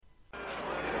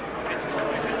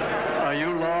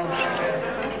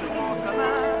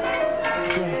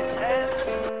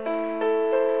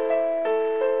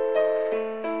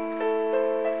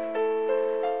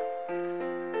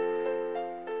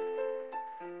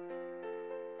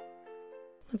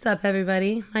What's up,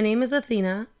 everybody? My name is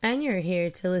Athena, and you're here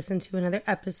to listen to another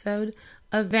episode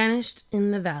of Vanished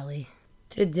in the Valley.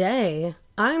 Today,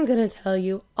 I'm going to tell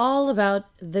you all about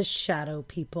the Shadow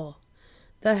People,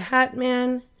 the Hat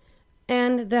Man,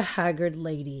 and the Haggard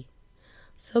Lady.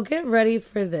 So get ready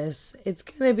for this. It's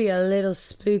going to be a little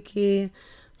spooky,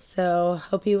 so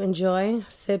hope you enjoy.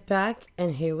 Sit back,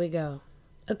 and here we go.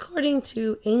 According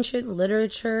to ancient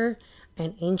literature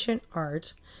and ancient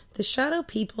art, the Shadow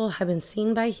People have been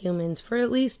seen by humans for at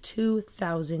least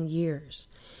 2,000 years.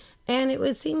 And it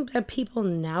would seem that people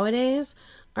nowadays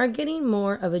are getting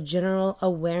more of a general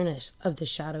awareness of the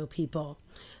Shadow People.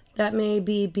 That may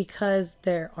be because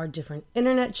there are different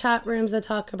internet chat rooms that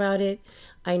talk about it.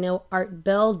 I know Art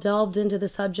Bell delved into the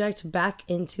subject back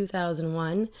in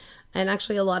 2001. And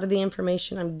actually a lot of the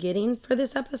information I'm getting for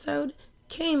this episode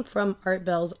came from Art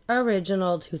Bell's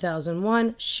original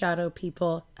 2001 Shadow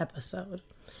People episode.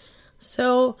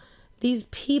 So these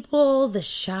people, the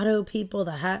Shadow People,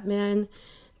 the Hat Man,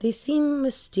 they seem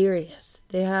mysterious.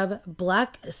 They have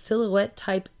black silhouette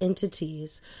type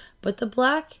entities, but the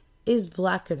black is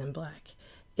blacker than black.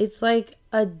 It's like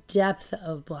a depth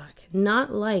of black,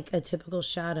 not like a typical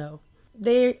shadow.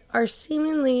 They are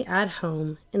seemingly at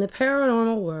home in the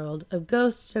paranormal world of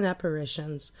ghosts and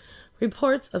apparitions.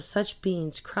 Reports of such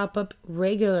beings crop up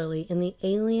regularly in the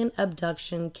alien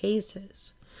abduction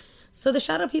cases. So the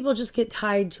Shadow People just get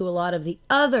tied to a lot of the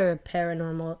other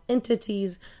paranormal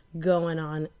entities going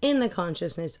on in the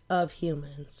consciousness of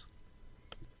humans.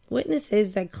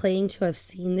 Witnesses that claim to have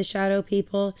seen the Shadow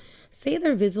People say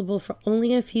they're visible for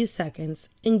only a few seconds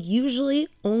and usually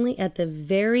only at the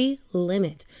very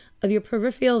limit of your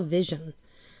peripheral vision.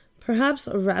 Perhaps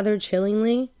rather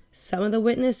chillingly, some of the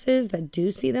witnesses that do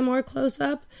see them more close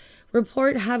up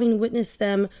report having witnessed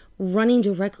them running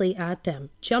directly at them,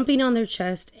 jumping on their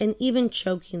chest, and even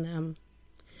choking them.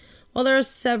 While there are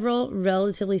several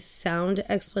relatively sound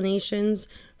explanations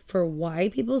for why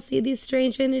people see these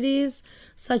strange entities,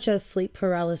 such as sleep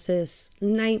paralysis,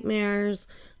 nightmares,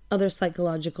 other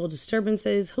psychological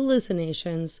disturbances,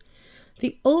 hallucinations,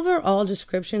 the overall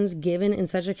descriptions given in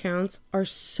such accounts are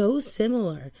so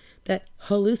similar that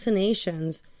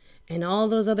hallucinations and all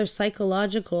those other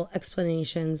psychological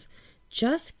explanations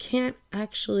just can't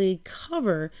actually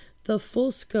cover the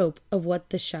full scope of what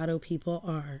the Shadow People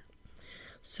are.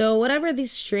 So whatever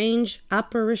these strange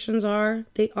apparitions are,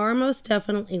 they are most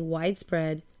definitely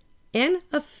widespread and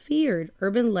a feared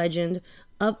urban legend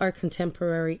of our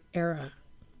contemporary era.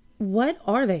 What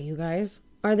are they, you guys?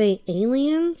 Are they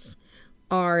aliens?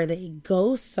 Are they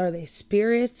ghosts? Are they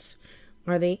spirits?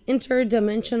 Are they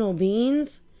interdimensional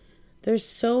beings? There's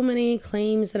so many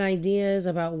claims and ideas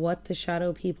about what the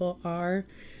Shadow People are.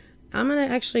 I'm going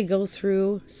to actually go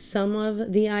through some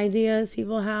of the ideas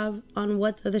people have on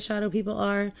what the Shadow People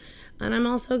are. And I'm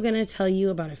also going to tell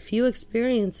you about a few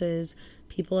experiences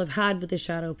people have had with the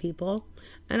Shadow People.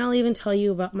 And I'll even tell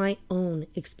you about my own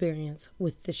experience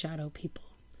with the Shadow People.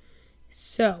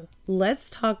 So let's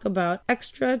talk about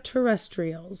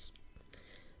extraterrestrials.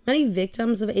 Many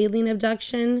victims of alien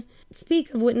abduction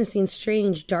speak of witnessing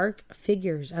strange, dark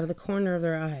figures out of the corner of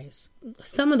their eyes.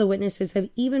 Some of the witnesses have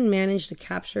even managed to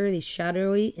capture these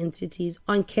shadowy entities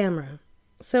on camera.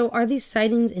 So are these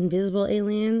sightings invisible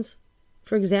aliens?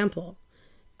 For example,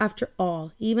 after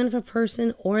all, even if a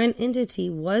person or an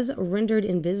entity was rendered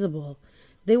invisible,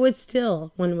 they would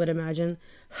still, one would imagine,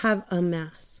 have a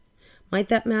mass. Might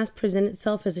that mass present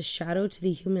itself as a shadow to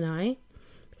the human eye?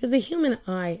 Because the human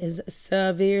eye is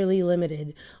severely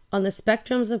limited on the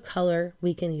spectrums of color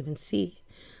we can even see.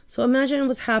 So imagine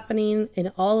what's happening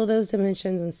in all of those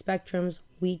dimensions and spectrums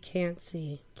we can't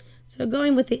see. So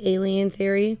going with the alien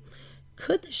theory,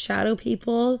 could the Shadow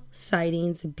People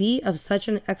sightings be of such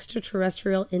an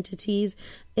extraterrestrial entities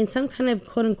in some kind of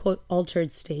quote-unquote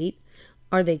altered state?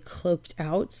 Are they cloaked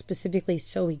out specifically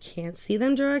so we can't see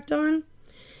them direct on?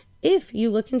 If you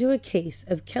look into a case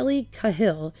of Kelly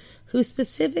Cahill, who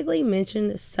specifically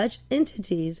mentioned such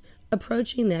entities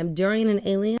approaching them during an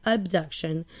alien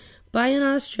abduction by an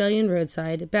Australian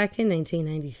roadside back in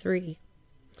 1993.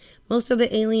 Most of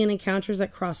the alien encounters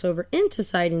that cross over into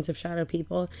sightings of Shadow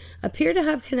People appear to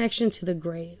have connection to the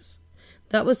Greys.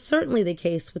 That was certainly the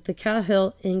case with the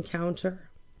Cahill encounter.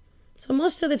 So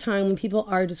most of the time when people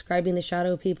are describing the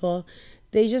Shadow People,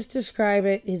 they just describe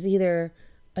it as either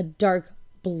a dark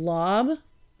blob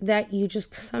that you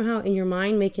just somehow in your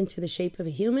mind make into the shape of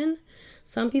a human.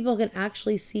 Some people can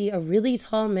actually see a really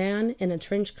tall man in a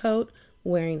trench coat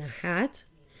wearing a hat.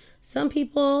 Some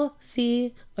people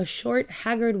see a short,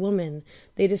 haggard woman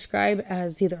they describe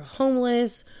as either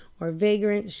homeless or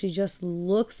vagrant. She just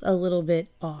looks a little bit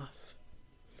off.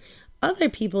 Other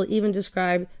people even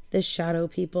describe the shadow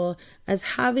people as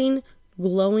having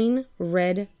glowing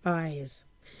red eyes.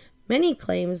 Many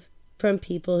claims from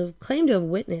people who claim to have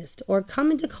witnessed or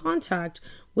come into contact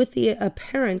with the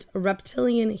apparent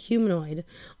reptilian humanoid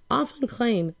often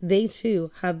claim they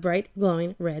too have bright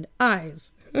glowing red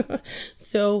eyes.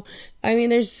 So, I mean,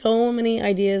 there's so many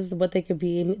ideas of what they could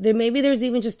be. Maybe there's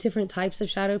even just different types of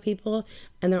shadow people,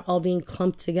 and they're all being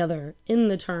clumped together in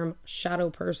the term shadow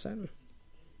person.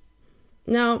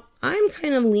 Now, I'm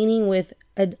kind of leaning with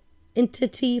an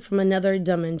entity from another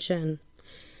dimension.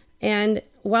 And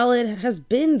while it has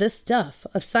been the stuff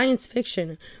of science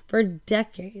fiction for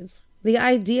decades, the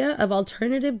idea of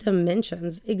alternative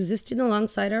dimensions existing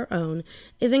alongside our own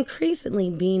is increasingly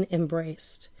being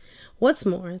embraced. What's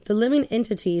more, the living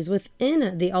entities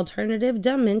within the alternative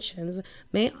dimensions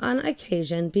may on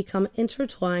occasion become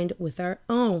intertwined with our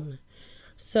own.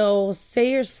 So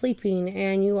say you're sleeping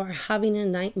and you are having a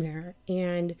nightmare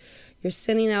and you're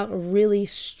sending out really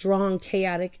strong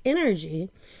chaotic energy,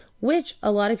 which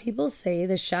a lot of people say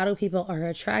the shadow people are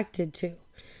attracted to.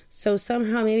 So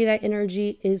somehow maybe that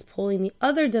energy is pulling the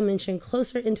other dimension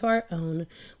closer into our own,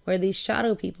 where these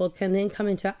shadow people can then come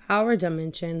into our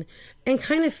dimension and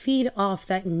kind of feed off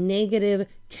that negative,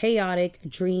 chaotic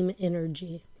dream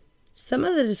energy. Some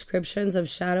of the descriptions of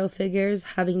shadow figures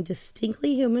having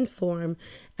distinctly human form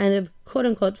and of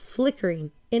quote-unquote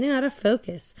flickering in and out of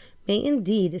focus may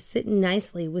indeed sit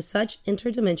nicely with such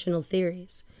interdimensional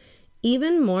theories.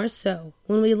 Even more so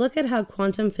when we look at how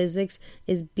quantum physics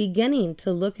is beginning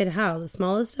to look at how the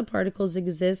smallest of particles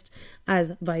exist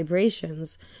as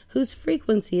vibrations, whose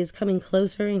frequency is coming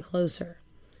closer and closer.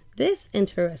 This,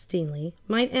 interestingly,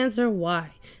 might answer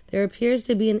why there appears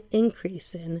to be an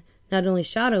increase in not only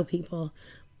shadow people,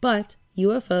 but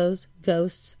UFOs,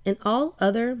 ghosts, and all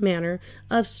other manner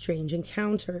of strange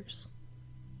encounters.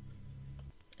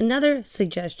 Another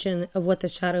suggestion of what the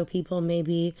shadow people may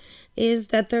be is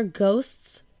that they're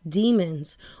ghosts,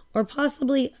 demons, or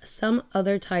possibly some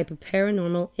other type of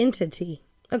paranormal entity.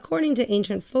 According to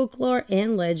ancient folklore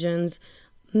and legends,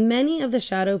 many of the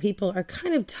shadow people are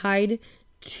kind of tied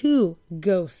to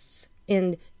ghosts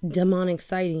and demonic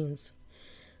sightings.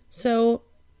 So,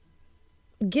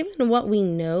 given what we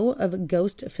know of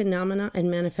ghost phenomena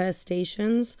and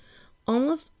manifestations,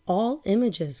 almost all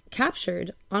images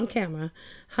captured on camera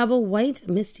have a white,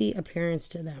 misty appearance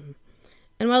to them.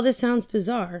 And while this sounds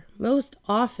bizarre, most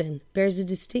often bears a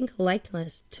distinct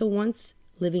likeness to once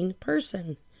living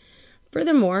person.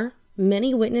 Furthermore,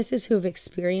 many witnesses who have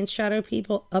experienced shadow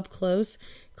people up close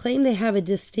claim they have a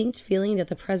distinct feeling that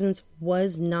the presence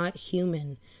was not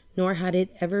human, nor had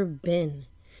it ever been.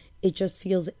 It just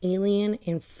feels alien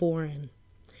and foreign.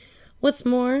 What's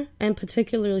more, and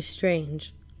particularly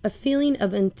strange, a feeling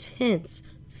of intense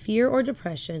fear or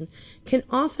depression can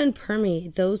often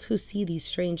permeate those who see these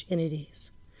strange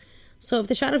entities. So if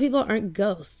the shadow people aren't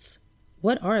ghosts,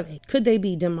 what are they? Could they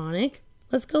be demonic?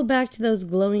 Let's go back to those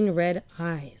glowing red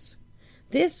eyes.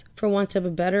 This, for want of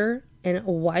a better and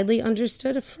widely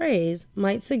understood phrase,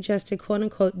 might suggest a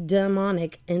quote-unquote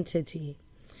demonic entity.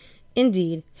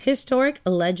 Indeed, historic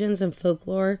legends and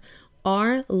folklore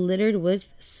are littered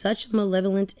with such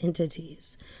malevolent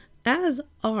entities, as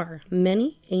are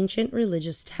many ancient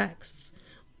religious texts,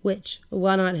 which,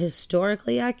 while not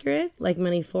historically accurate, like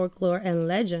many folklore and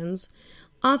legends,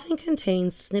 often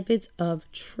contain snippets of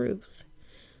truth.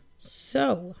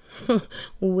 So,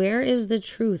 where is the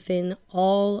truth in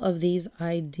all of these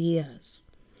ideas?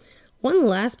 One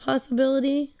last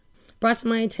possibility, brought to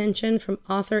my attention from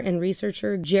author and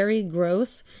researcher Jerry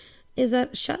Gross, is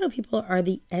that shadow people are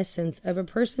the essence of a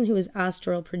person who is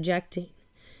astral projecting.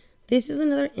 This is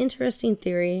another interesting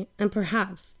theory, and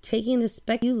perhaps taking the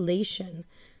speculation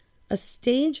a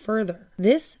stage further.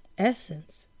 This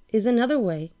essence is another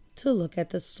way to look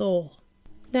at the soul.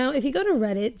 Now, if you go to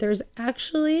Reddit, there's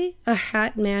actually a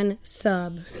Hat Man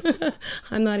sub.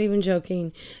 I'm not even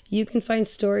joking. You can find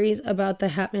stories about the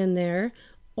Hat Man there.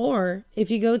 Or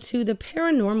if you go to the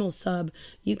paranormal sub,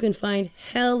 you can find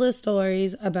hella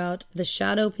stories about the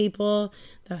shadow people,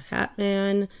 the Hat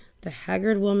Man, the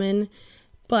haggard woman.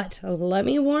 But let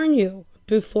me warn you,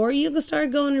 before you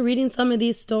start going and reading some of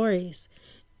these stories,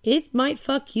 it might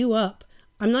fuck you up.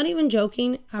 I'm not even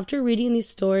joking. After reading these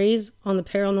stories on the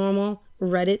paranormal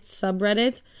Reddit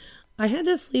subreddit, I had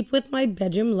to sleep with my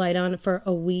bedroom light on for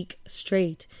a week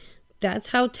straight. That's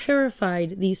how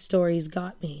terrified these stories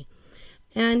got me.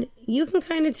 And you can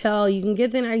kind of tell, you can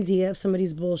get an idea if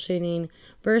somebody's bullshitting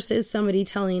versus somebody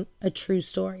telling a true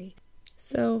story.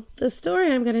 So the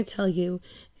story I'm going to tell you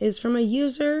is from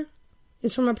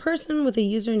a person with a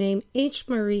username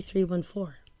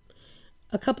HMarie314.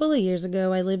 A couple of years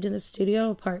ago, I lived in a studio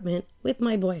apartment with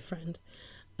my boyfriend,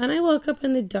 and I woke up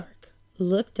in the dark,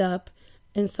 looked up,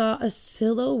 and saw a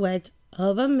silhouette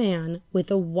of a man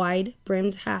with a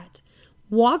wide-brimmed hat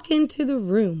walk into the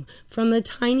room from the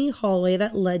tiny hallway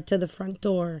that led to the front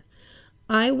door.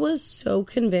 I was so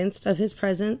convinced of his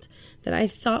presence that I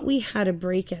thought we had a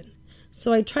break-in.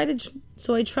 So I tried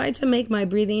to make my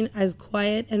breathing as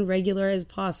quiet and regular as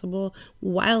possible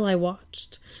while I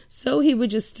watched, so he would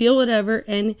just steal whatever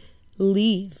and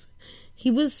leave. He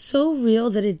was so real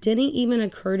that it didn't even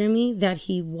occur to me that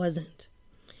he wasn't.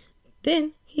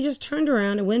 Then he just turned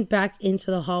around and went back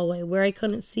into the hallway where I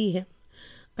couldn't see him.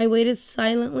 I waited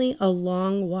silently a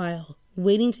long while,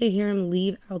 waiting to hear him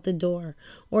leave out the door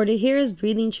or to hear his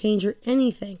breathing change or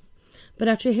anything. But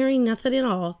after hearing nothing at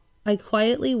all, I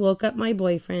quietly woke up my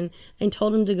boyfriend and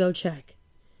told him to go check.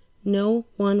 No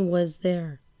one was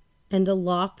there, and the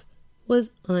lock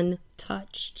was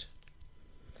untouched.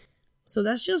 So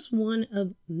that's just one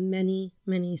of many,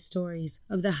 many stories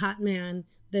of the Hat Man,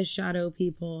 the shadow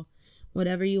people,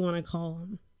 whatever you want to call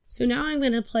them. So now I'm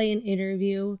going to play an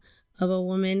interview of a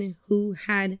woman who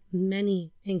had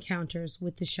many encounters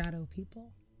with the shadow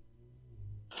people.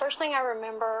 First thing I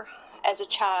remember as a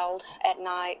child at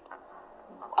night,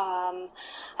 I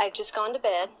had just gone to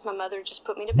bed. My mother just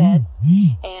put me to bed,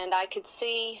 and I could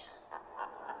see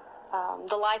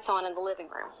the lights on in the living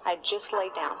room. I had just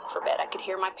laid down for bed. I could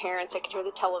hear my parents. I could hear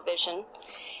the television.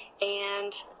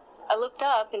 And I looked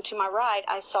up, and to my right,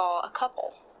 I saw a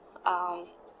couple,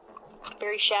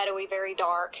 very shadowy, very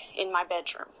dark, in my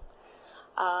bedroom.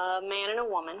 A man and a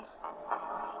woman.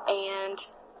 And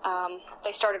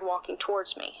they started walking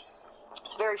towards me.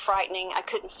 It's very frightening. I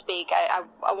couldn't speak. I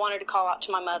wanted to call out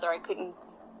to my mother. I couldn't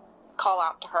call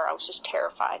out to her. I was just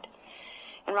terrified.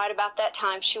 And right about that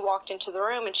time, she walked into the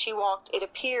room, and it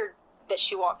appeared that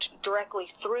she walked directly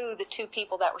through the two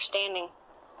people that were standing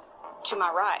to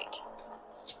my right.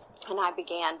 And I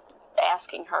began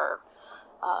asking her,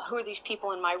 who are these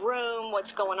people in my room?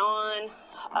 What's going on?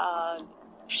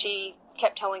 She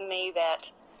kept telling me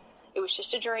that it was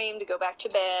just a dream to go back to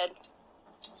bed.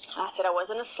 I said I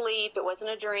wasn't asleep, it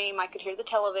wasn't a dream, I could hear the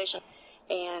television,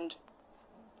 and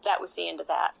that was the end of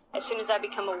that. As soon as I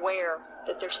become aware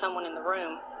that there's someone in the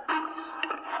room,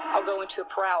 I'll go into a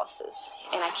paralysis,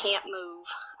 and I can't move,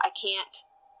 I can't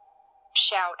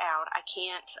shout out,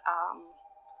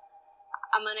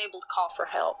 I'm unable to call for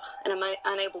help, and I'm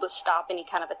unable to stop any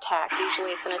kind of attack.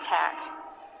 Usually it's an attack.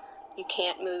 You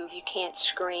can't move, you can't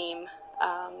scream,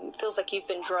 it feels like you've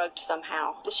been drugged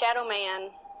somehow. The Shadow Man,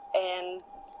 and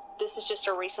this is just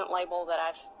a recent label that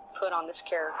I've put on this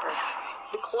character.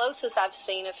 The closest I've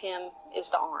seen of him is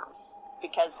the arm,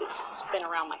 because it's been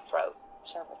around my throat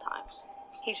several times.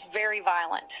 He's very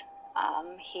violent.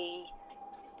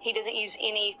 He doesn't use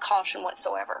any caution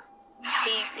whatsoever.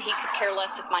 He could care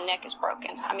less if my neck is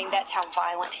broken. I mean, that's how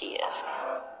violent he is.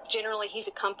 Generally, he's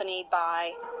accompanied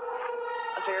by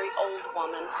a very old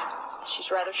woman. She's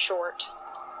rather short,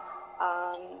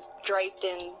 draped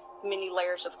in many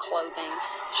layers of clothing.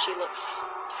 She looks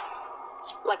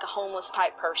like a homeless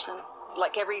type person.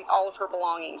 Like all of her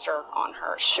belongings are on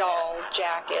her. Shawl,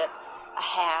 jacket, a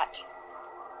hat.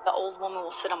 The old woman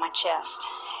will sit on my chest,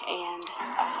 and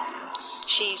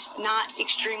she's not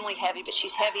extremely heavy, but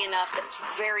she's heavy enough that it's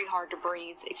very hard to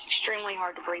breathe. It's extremely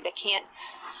hard to breathe. I can't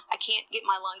get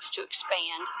my lungs to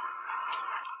expand.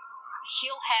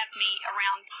 He'll have me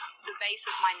around the base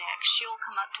of my neck. She'll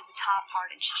come up to the top part,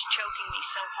 and she's choking me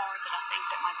so hard that I think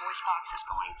that my voice box is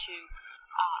going to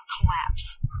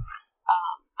collapse.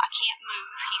 I can't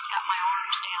move. He's got my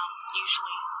arms down,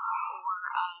 usually, or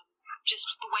just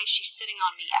the way she's sitting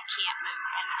on me, I can't move,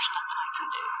 and there's nothing I can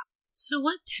do. So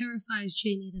what terrifies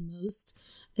Jamie the most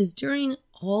is during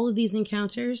all of these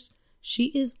encounters, she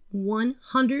is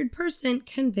 100%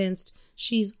 convinced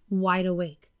she's wide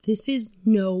awake. This is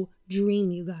no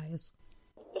dream, you guys.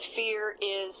 The fear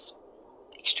is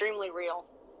extremely real.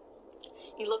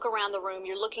 You look around the room,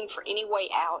 you're looking for any way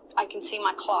out. I can see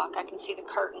my clock, I can see the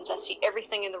curtains, I see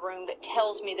everything in the room that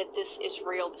tells me that this is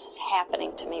real, this is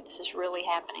happening to me, this is really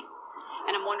happening.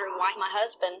 And I'm wondering why my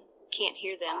husband can't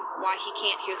hear them, why he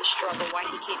can't hear the struggle, why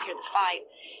he can't hear the fight.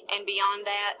 And beyond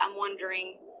that, I'm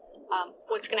wondering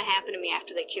what's going to happen to me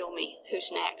after they kill me?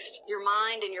 Who's next? Your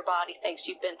mind and your body thinks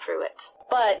you've been through it.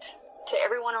 But to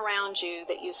everyone around you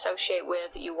that you associate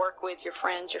with, that you work with, your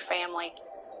friends, your family,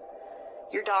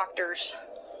 your doctors,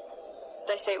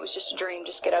 they say it was just a dream,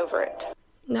 just get over it.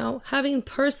 Now, having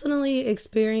personally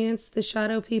experienced the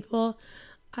shadow people,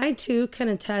 I too can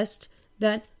attest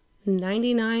that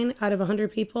 99 out of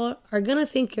 100 people are going to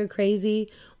think you're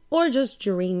crazy or just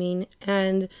dreaming,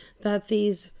 and that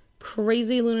these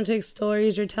crazy lunatic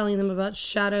stories you're telling them about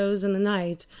shadows in the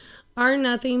night are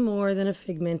nothing more than a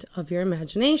figment of your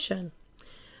imagination.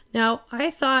 Now,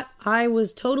 I thought I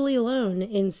was totally alone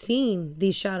in seeing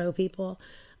these shadow people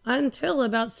until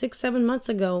about 6-7 months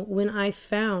ago when I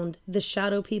found the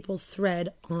shadow people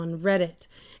thread on Reddit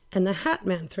and the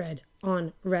Hatman thread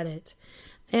on Reddit.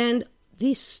 And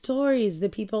these stories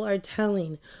that people are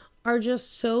telling are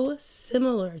just so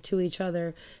similar to each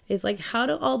other. It's like, how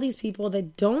do all these people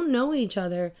that don't know each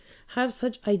other have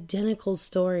such identical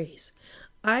stories?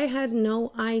 I had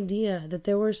no idea that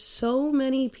there were so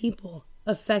many people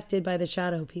affected by the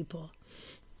shadow people.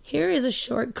 Here is a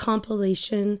short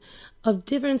compilation of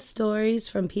different stories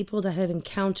from people that have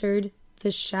encountered the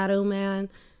Shadow Man,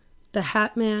 the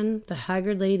Hat Man, the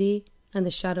Haggard Lady, and the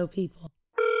shadow people.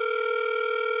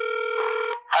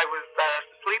 I was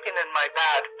sleeping in my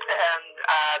bed, and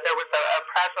there was a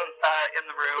presence in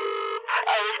the room.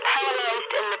 I was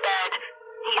paralyzed in the bed.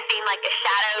 He seemed like a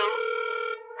shadow.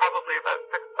 Probably about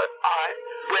 6'5",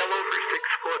 Well over 6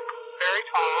 foot. very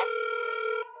tall,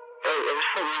 There was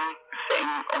someone sitting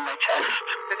on my chest.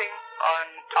 sitting on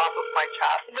top of my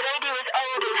chest. The lady was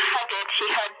old and haggard. She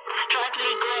had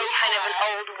straggly grey hair. Kind of an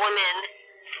old woman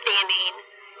standing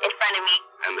in front of me.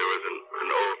 And there was an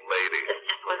old lady. This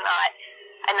just was not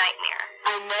a nightmare.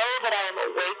 I know that I am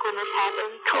awake when this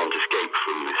happens. Can't escape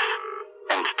from this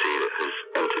entity that has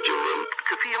entered your room.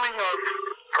 The feeling of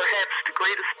perhaps the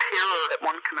greatest terror that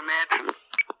one can imagine.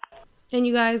 And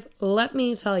you guys, let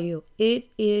me tell you, it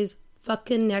is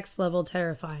fucking next level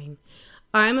terrifying.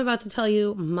 I'm about to tell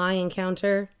you my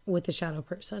encounter with the shadow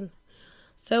person.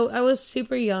 So I was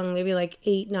super young, maybe like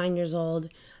 8-9 years old,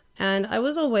 and I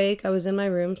was awake. I was in my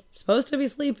room, supposed to be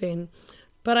sleeping,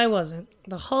 but I wasn't.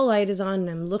 The hall light is on and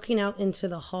I'm looking out into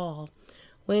the hall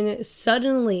when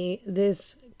suddenly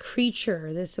this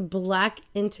creature, this black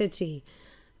entity,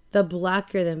 the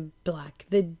blacker than black,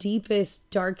 the deepest,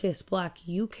 darkest black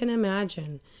you can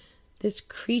imagine, this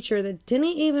creature that didn't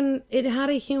even, it had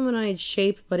a humanoid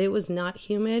shape, but it was not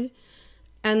human.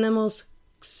 And the most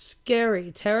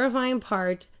scary, terrifying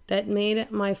part that made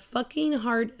my fucking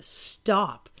heart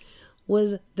stop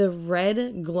was the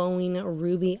red, glowing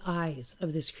ruby eyes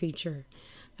of this creature.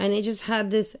 And it just had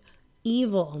this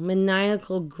evil,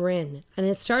 maniacal grin. And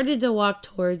it started to walk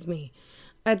towards me.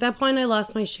 At that point, I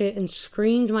lost my shit and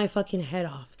screamed my fucking head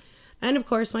off. And of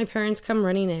course, my parents come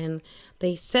running in.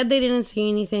 They said they didn't see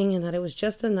anything and that it was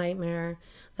just a nightmare,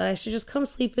 that I should just come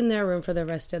sleep in their room for the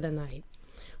rest of the night.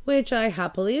 Which I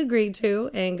happily agreed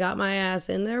to and got my ass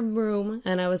in their room,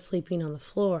 and I was sleeping on the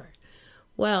floor.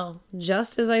 Well,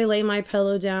 just as I lay my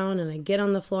pillow down and I get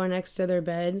on the floor next to their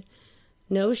bed,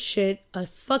 no shit, a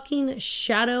fucking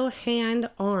shadow hand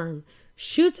arm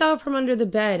shoots out from under the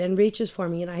bed and reaches for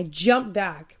me, and I jump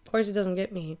back. Of course, it doesn't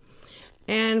get me.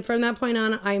 And from that point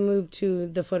on, I moved to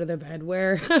the foot of the bed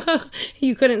where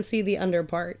you couldn't see the under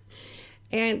part.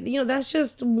 And, you know, that's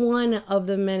just one of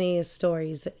the many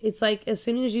stories. It's like as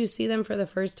soon as you see them for the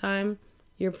first time,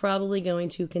 you're probably going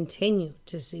to continue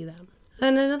to see them.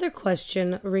 And another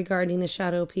question regarding the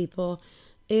shadow people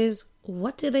is,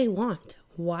 what do they want?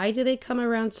 Why do they come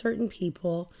around certain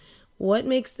people? What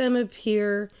makes them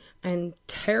appear and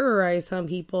terrorize some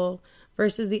people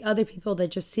versus the other people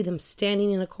that just see them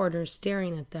standing in a corner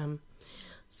staring at them?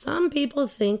 Some people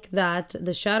think that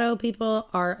the shadow people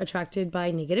are attracted by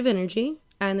negative energy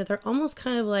and that they're almost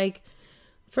kind of like,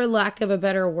 for lack of a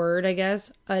better word, I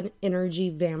guess, an energy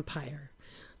vampire.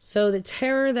 So the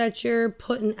terror that you're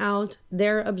putting out,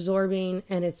 they're absorbing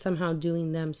and it's somehow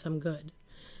doing them some good.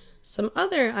 Some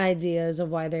other ideas of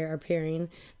why they're appearing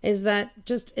is that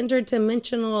just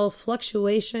interdimensional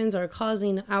fluctuations are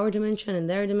causing our dimension and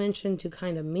their dimension to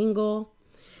kind of mingle.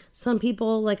 Some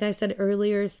people, like I said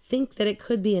earlier, think that it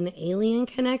could be an alien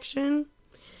connection.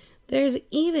 There's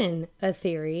even a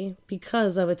theory,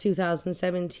 because of a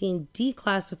 2017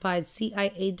 declassified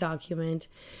CIA document,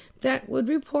 that would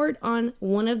report on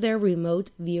one of their remote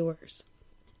viewers.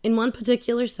 In one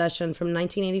particular session from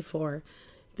 1984,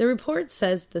 the report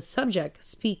says the subject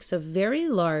speaks of very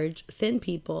large, thin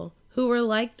people who were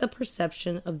like the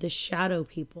perception of the shadow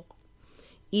people.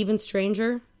 Even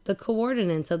stranger, the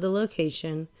coordinates of the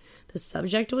location the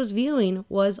subject was viewing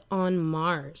was on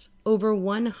Mars, over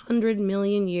 100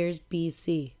 million years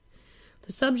BC.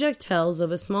 The subject tells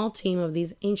of a small team of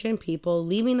these ancient people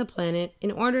leaving the planet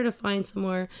in order to find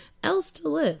somewhere else to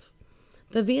live.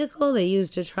 The vehicle they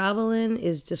used to travel in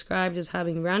is described as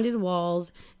having rounded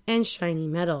walls and shiny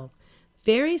metal,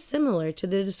 very similar to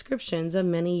the descriptions of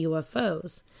many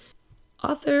UFOs.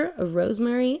 Author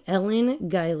Rosemary Ellen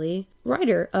Guiley,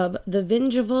 writer of The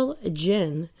Vengeful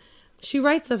Jinn, She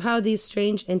writes of how these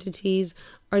strange entities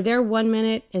are there one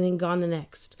minute and then gone the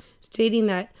next, stating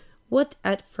that what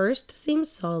at first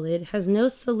seems solid has no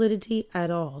solidity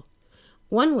at all.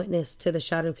 One witness to the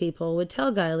shadow people would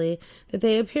tell Guiley that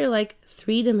they appear like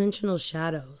three-dimensional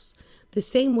shadows. The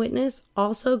same witness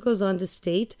also goes on to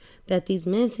state that these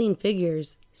menacing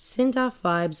figures send off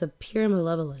vibes of pure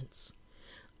malevolence.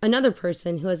 Another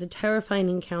person who has a terrifying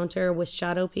encounter with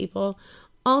shadow people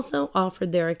also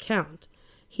offered their account.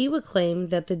 He would claim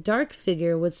that the dark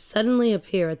figure would suddenly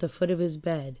appear at the foot of his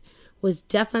bed, was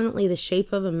definitely the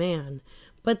shape of a man,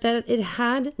 but that it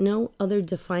had no other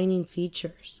defining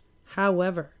features.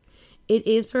 However, it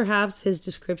is perhaps his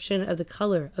description of the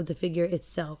color of the figure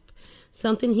itself,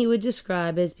 something he would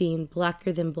describe as being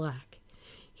blacker than black.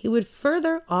 He would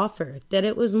further offer that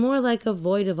it was more like a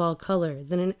void of all color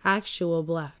than an actual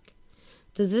black.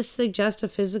 Does this suggest a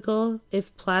physical,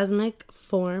 if plasmic,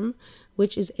 form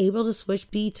which is able to switch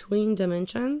between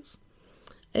dimensions?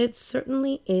 It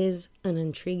certainly is an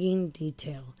intriguing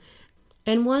detail,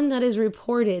 and one that is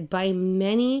reported by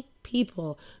many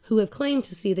people who have claimed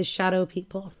to see the shadow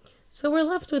people. So we're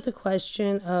left with the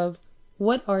question of,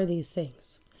 what are these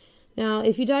things? Now,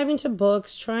 if you dive into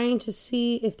books trying to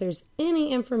see if there's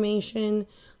any information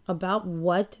about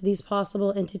what these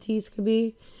possible entities could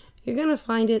be, you're going to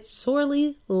find it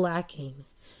sorely lacking.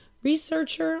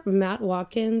 Researcher Matt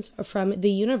Watkins from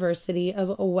the University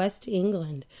of West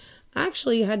England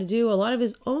actually had to do a lot of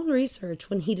his own research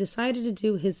when he decided to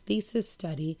do his thesis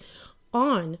study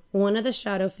on one of the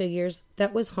shadow figures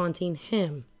that was haunting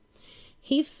him.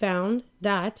 He found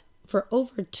that for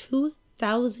over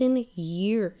 2,000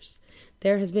 years,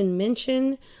 there has been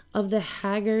mention of the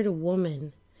haggard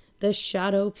woman, the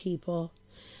shadow people.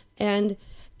 And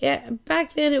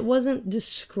back then, it wasn't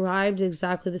described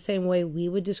exactly the same way we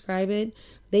would describe it.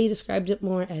 They described it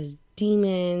more as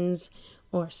demons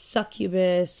or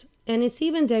succubus, and it's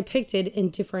even depicted in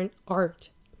different art.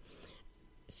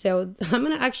 So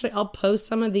I'll post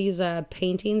some of these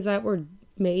paintings that were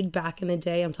made back in the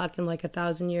day. I'm talking like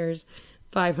 1,000 years,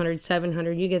 500,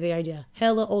 700, you get the idea.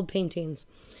 Hella old paintings.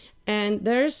 And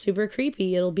they're super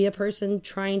creepy. It'll be a person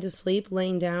trying to sleep,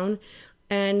 laying down,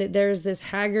 and there's this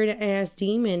haggard-ass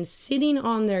demon sitting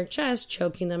on their chest,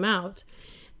 choking them out.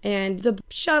 And the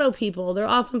shadow people, they're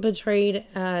often portrayed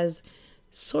as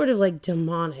sort of like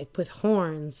demonic, with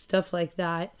horns, stuff like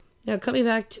that. Now, coming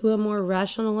back to a more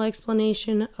rational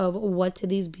explanation of what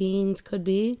these beings could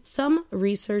be, some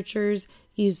researchers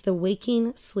use the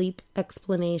waking sleep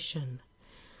explanation.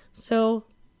 So,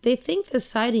 they think the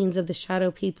sightings of the shadow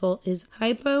people is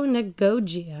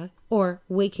hyponagogia, or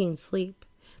waking sleep.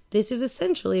 This is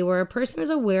essentially where a person is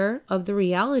aware of the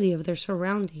reality of their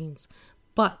surroundings,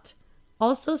 but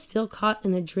also still caught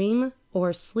in a dream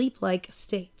or sleep-like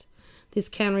state. This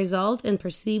can result in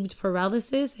perceived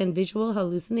paralysis and visual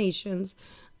hallucinations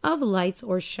of lights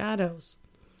or shadows.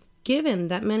 Given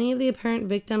that many of the apparent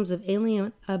victims of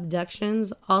alien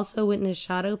abductions also witness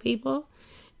shadow people,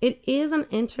 it is an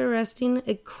interesting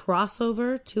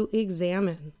crossover to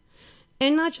examine.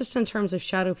 And not just in terms of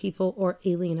shadow people or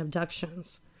alien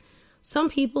abductions. Some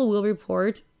people will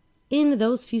report in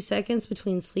those few seconds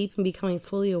between sleep and becoming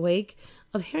fully awake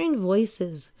of hearing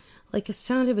voices, like a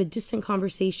sound of a distant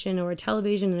conversation or a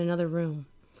television in another room.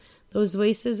 Those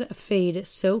voices fade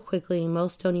so quickly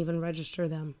most don't even register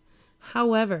them.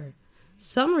 However,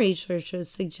 some researchers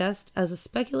suggest, as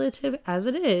speculative as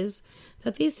it is,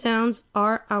 that these sounds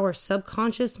are our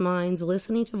subconscious minds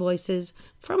listening to voices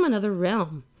from another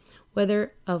realm,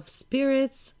 whether of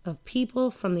spirits, of people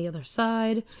from the other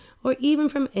side, or even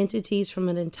from entities from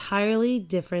an entirely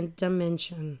different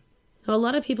dimension. Now, a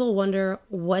lot of people wonder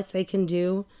what they can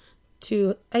do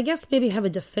to, I guess, maybe have a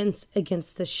defense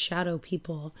against the shadow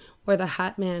people or the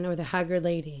Hat Man or the Haggard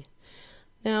Lady.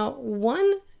 Now,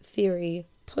 one theory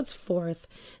puts forth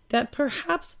that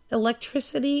perhaps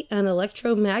electricity and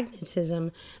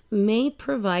electromagnetism may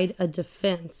provide a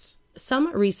defense.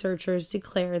 Some researchers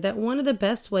declare that one of the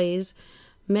best ways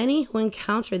many who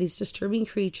encounter these disturbing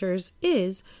creatures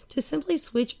is to simply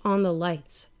switch on the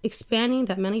lights, expanding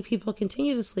that many people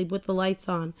continue to sleep with the lights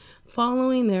on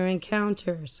following their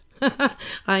encounters.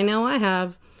 I know I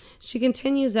have. She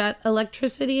continues that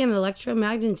electricity and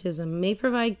electromagnetism may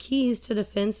provide keys to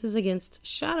defenses against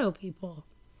shadow people.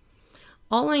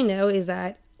 All I know is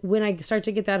that when I start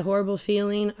to get that horrible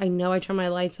feeling, I know I turn my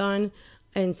lights on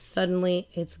and suddenly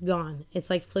it's gone. It's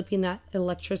like flipping that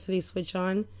electricity switch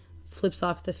on, flips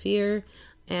off the fear,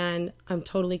 and I'm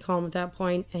totally calm at that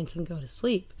point and can go to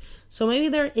sleep. So maybe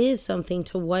there is something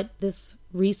to what this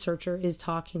researcher is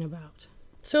talking about.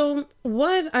 So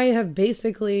what I have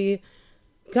basically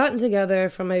gotten together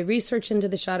from my research into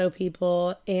the shadow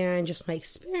people and just my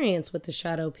experience with the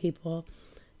shadow people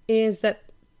is that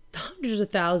hundreds of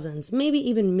thousands, maybe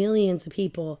even millions of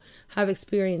people have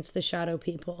experienced the shadow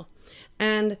people.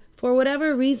 And for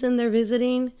whatever reason they're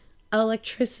visiting,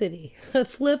 electricity, a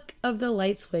flip of the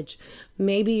light switch,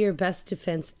 may be your best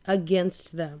defense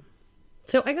against them.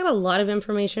 So I got a lot of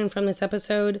information from this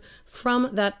episode from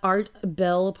that Art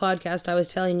Bell podcast I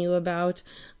was telling you about.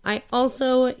 I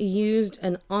also used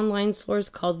an online source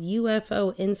called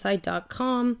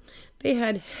UFOinsight.com. They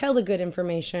had hella good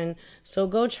information, so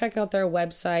go check out their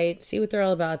website, see what they're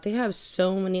all about. They have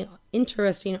so many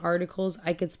interesting articles.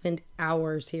 I could spend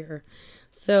hours here.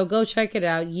 So go check it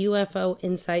out,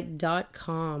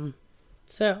 UFOinsight.com.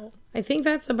 So I think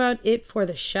that's about it for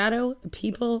the Shadow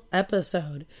People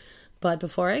episode. But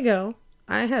before I go,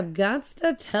 I have got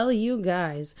to tell you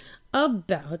guys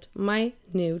about my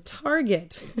new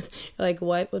Target. You're like,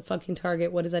 what fucking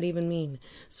Target? What does that even mean?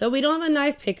 So we don't have a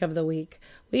knife pick of the week.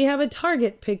 We have a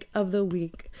Target pick of the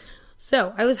week.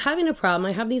 So I was having a problem.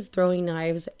 I have these throwing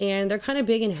knives and they're kind of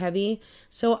big and heavy.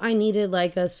 So I needed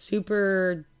like a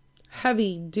super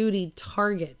heavy duty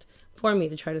target for me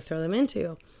to try to throw them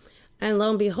into. And lo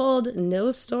and behold, no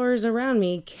stores around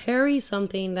me carry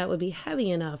something that would be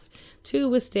heavy enough to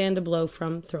withstand a blow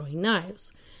from throwing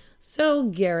knives. So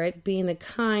Garrett, being the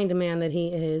kind man that he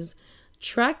is,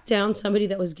 tracked down somebody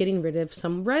that was getting rid of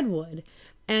some redwood.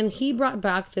 And he brought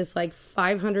back this like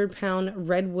 500-pound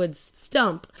redwood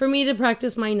stump for me to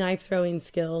practice my knife throwing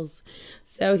skills.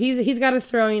 So he's got a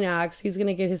throwing axe. He's going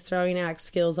to get his throwing axe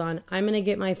skills on. I'm going to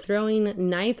get my throwing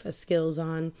knife skills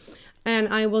on.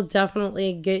 And I will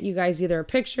definitely get you guys either a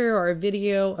picture or a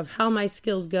video of how my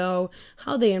skills go,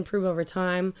 how they improve over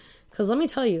time. Because let me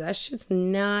tell you, that shit's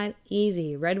not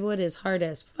easy. Redwood is hard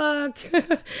as fuck.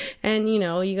 And, you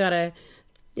know,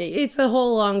 it's a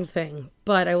whole long thing.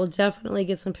 But I will definitely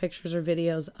get some pictures or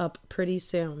videos up pretty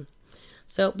soon.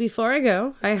 So before I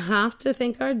go, I have to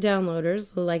thank our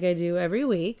downloaders like I do every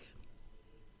week.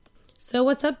 So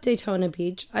what's up, Daytona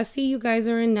Beach? I see you guys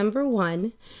are in number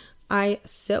 1. I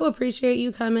so appreciate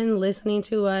you coming, listening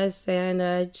to us, and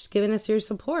just giving us your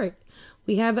support.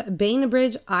 We have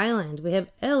Bainbridge Island. We have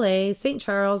LA, St.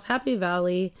 Charles, Happy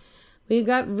Valley. We've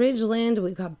got Ridgeland.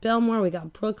 We've got Belmore. We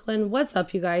got Brooklyn. What's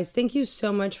up, you guys? Thank you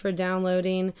so much for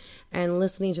downloading and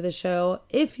listening to the show.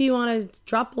 If you want to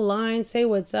drop a line, say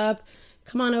what's up,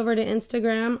 come on over to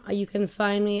Instagram. You can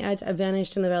find me at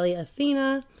Vanished in the Valley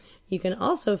Athena. You can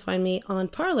also find me on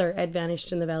Parler at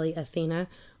Vanished in the Valley Athena.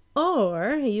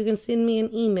 Or you can send me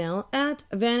an email at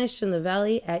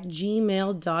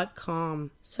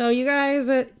vanishedinthevalley@gmail.com. So you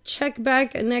guys, check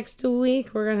back next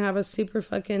week. We're going to have a super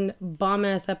fucking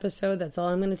bomb-ass episode. That's all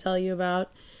I'm going to tell you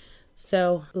about.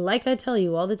 So, like I tell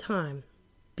you all the time,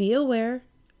 be aware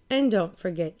and don't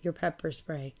forget your pepper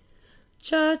spray.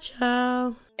 Ciao,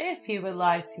 ciao. If you would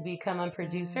like to become a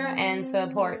producer and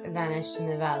support Vanished in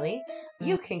the Valley,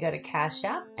 you can go to Cash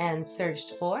App and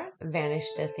search for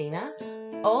Vanished Athena.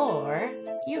 Or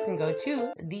you can go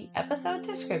to the episode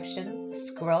description,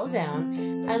 scroll down,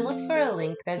 and look for a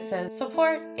link that says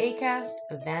Support ACAST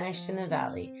Vanished in the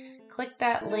Valley. Click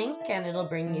that link and it'll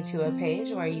bring you to a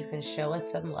page where you can show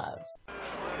us some love.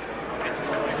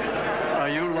 Are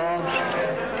you lost?